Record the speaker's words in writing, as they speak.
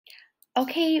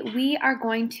Okay, we are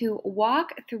going to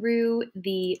walk through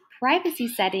the privacy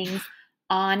settings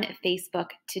on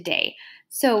Facebook today.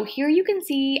 So here you can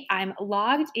see I'm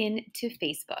logged in to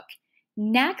Facebook.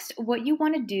 Next, what you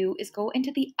want to do is go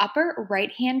into the upper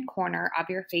right-hand corner of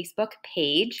your Facebook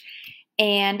page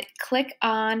and click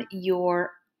on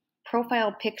your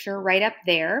profile picture right up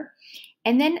there,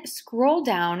 and then scroll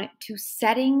down to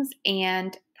settings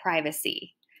and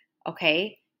privacy.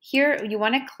 Okay, here you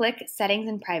want to click settings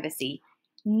and privacy.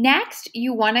 Next,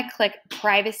 you want to click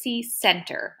privacy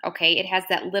center. Okay, it has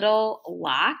that little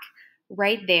lock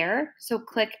right there. So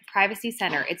click privacy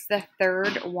center. It's the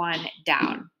third one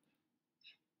down.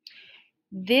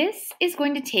 This is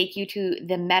going to take you to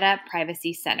the Meta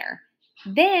Privacy Center.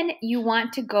 Then you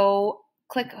want to go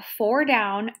click 4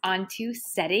 down onto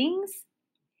settings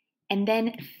and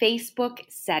then Facebook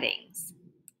settings.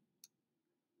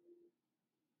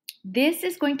 This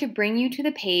is going to bring you to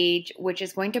the page, which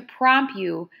is going to prompt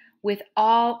you with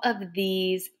all of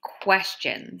these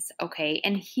questions, okay?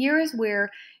 And here is where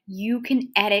you can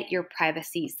edit your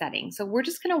privacy settings. So we're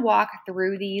just gonna walk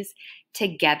through these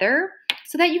together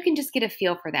so that you can just get a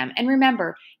feel for them. And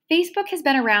remember, Facebook has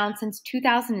been around since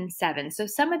 2007. So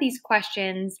some of these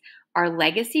questions are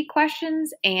legacy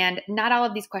questions, and not all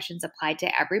of these questions apply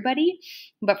to everybody,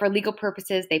 but for legal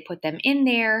purposes, they put them in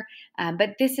there.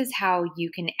 But this is how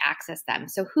you can access them.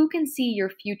 So who can see your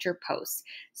future posts?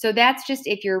 So that's just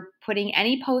if you're putting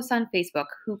any posts on Facebook,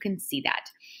 who can see that?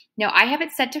 Now I have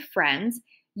it set to friends.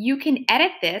 You can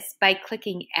edit this by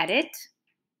clicking edit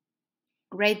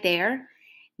right there.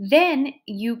 Then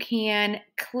you can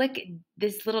click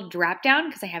this little drop down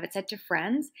because I have it set to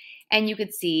friends, and you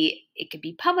could see it could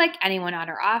be public, anyone on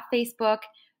or off Facebook,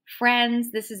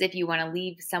 friends. This is if you want to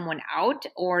leave someone out,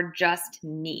 or just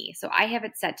me. So I have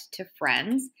it set to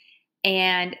friends,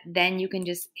 and then you can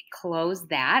just close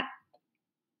that.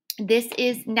 This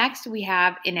is next, we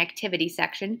have an activity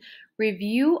section.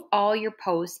 Review all your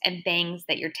posts and things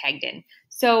that you're tagged in.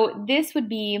 So this would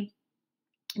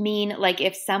mean like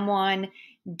if someone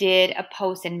did a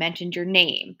post and mentioned your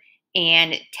name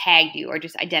and tagged you or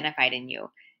just identified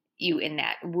you in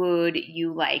that, would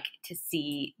you like to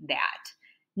see that?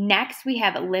 Next, we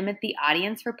have limit the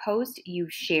audience for posts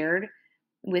you've shared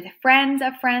with friends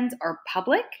of friends or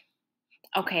public.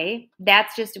 Okay,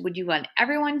 that's just, would you want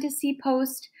everyone to see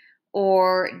post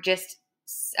or just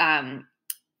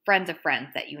friends of friends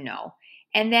that you know?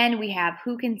 And then we have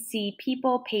who can see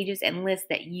people, pages, and lists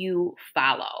that you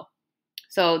follow.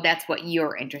 So that's what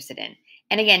you're interested in.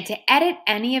 And again, to edit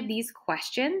any of these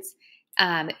questions,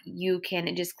 you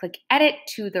can just click edit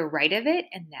to the right of it,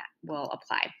 and that will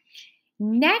apply.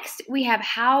 Next, we have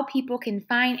how people can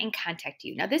find and contact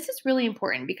you. Now, this is really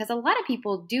important because a lot of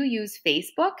people do use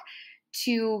Facebook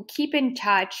to keep in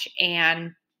touch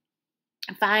and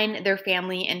find their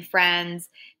family and friends,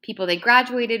 people they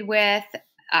graduated with,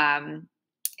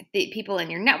 the people in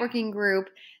your networking group.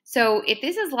 So if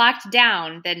this is locked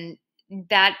down, then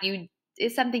that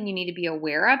is something you need to be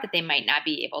aware of, that they might not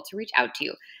be able to reach out to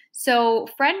you. So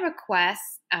friend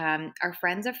requests are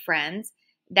friends of friends.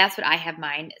 That's what I have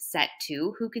mine set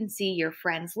to. Who can see your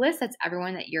friends list? That's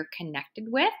everyone that you're connected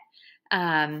with.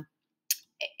 And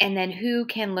then who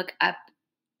can look up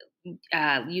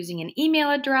using an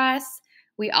email address.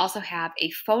 We also have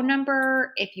a phone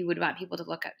number if you would want people to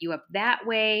look you up that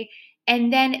way.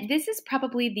 And then this is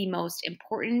probably the most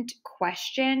important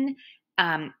question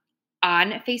on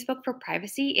Facebook for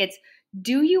privacy. It's,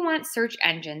 do you want search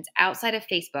engines outside of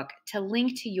Facebook to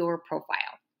link to your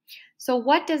profile? So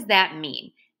what does that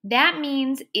mean? That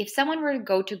means if someone were to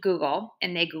go to Google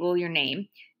and they Google your name,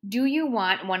 do you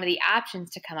want one of the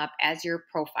options to come up as your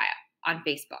profile on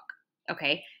Facebook?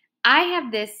 Okay, I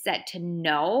have this set to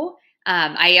no.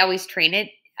 I always train it.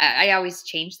 I always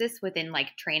change this within like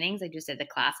trainings. I just did the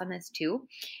class on this too.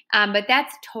 But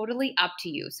that's totally up to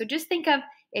you. So just think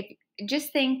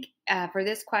for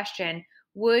this question,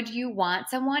 would you want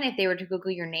someone, if they were to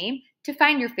Google your name, to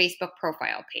find your Facebook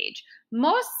profile page?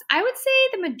 I would say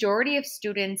the majority of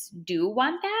students do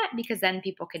want that because then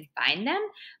people can find them.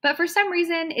 But for some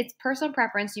reason, it's personal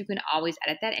preference. You can always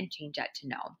edit that and change that to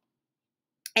no.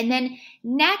 And then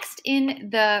next in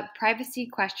the privacy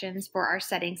questions for our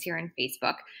settings here in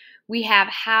Facebook, we have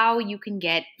how you can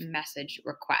get message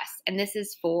requests. And this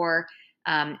is for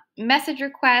message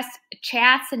requests.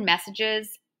 Chats and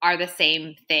messages are the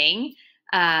same thing.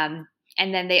 And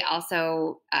then they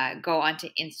also go onto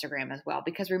Instagram as well,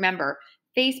 because remember,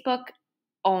 Facebook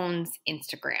owns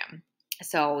Instagram.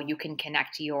 So you can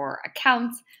connect your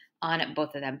accounts on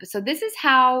both of them. So this is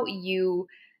how you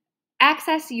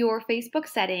access your Facebook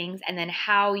settings and then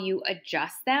how you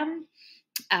adjust them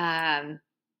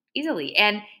easily.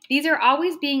 And these are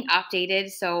always being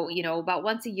updated. So, about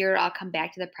once a year, I'll come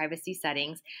back to the privacy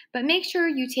settings. But make sure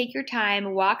you take your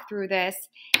time, walk through this,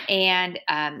 and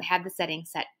have the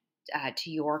settings set to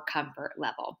your comfort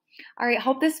level. All right,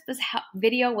 hope this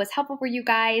video was helpful for you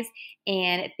guys,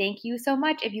 and thank you so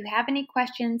much. If you have any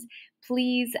questions,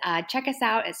 please check us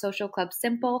out at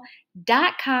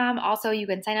socialclubsimple.com. Also, you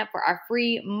can sign up for our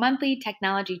free monthly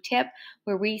technology tip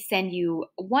where we send you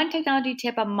one technology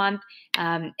tip a month,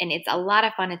 and it's a lot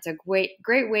of fun. It's a great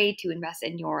way to invest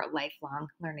in your lifelong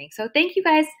learning. So thank you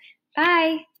guys.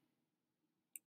 Bye.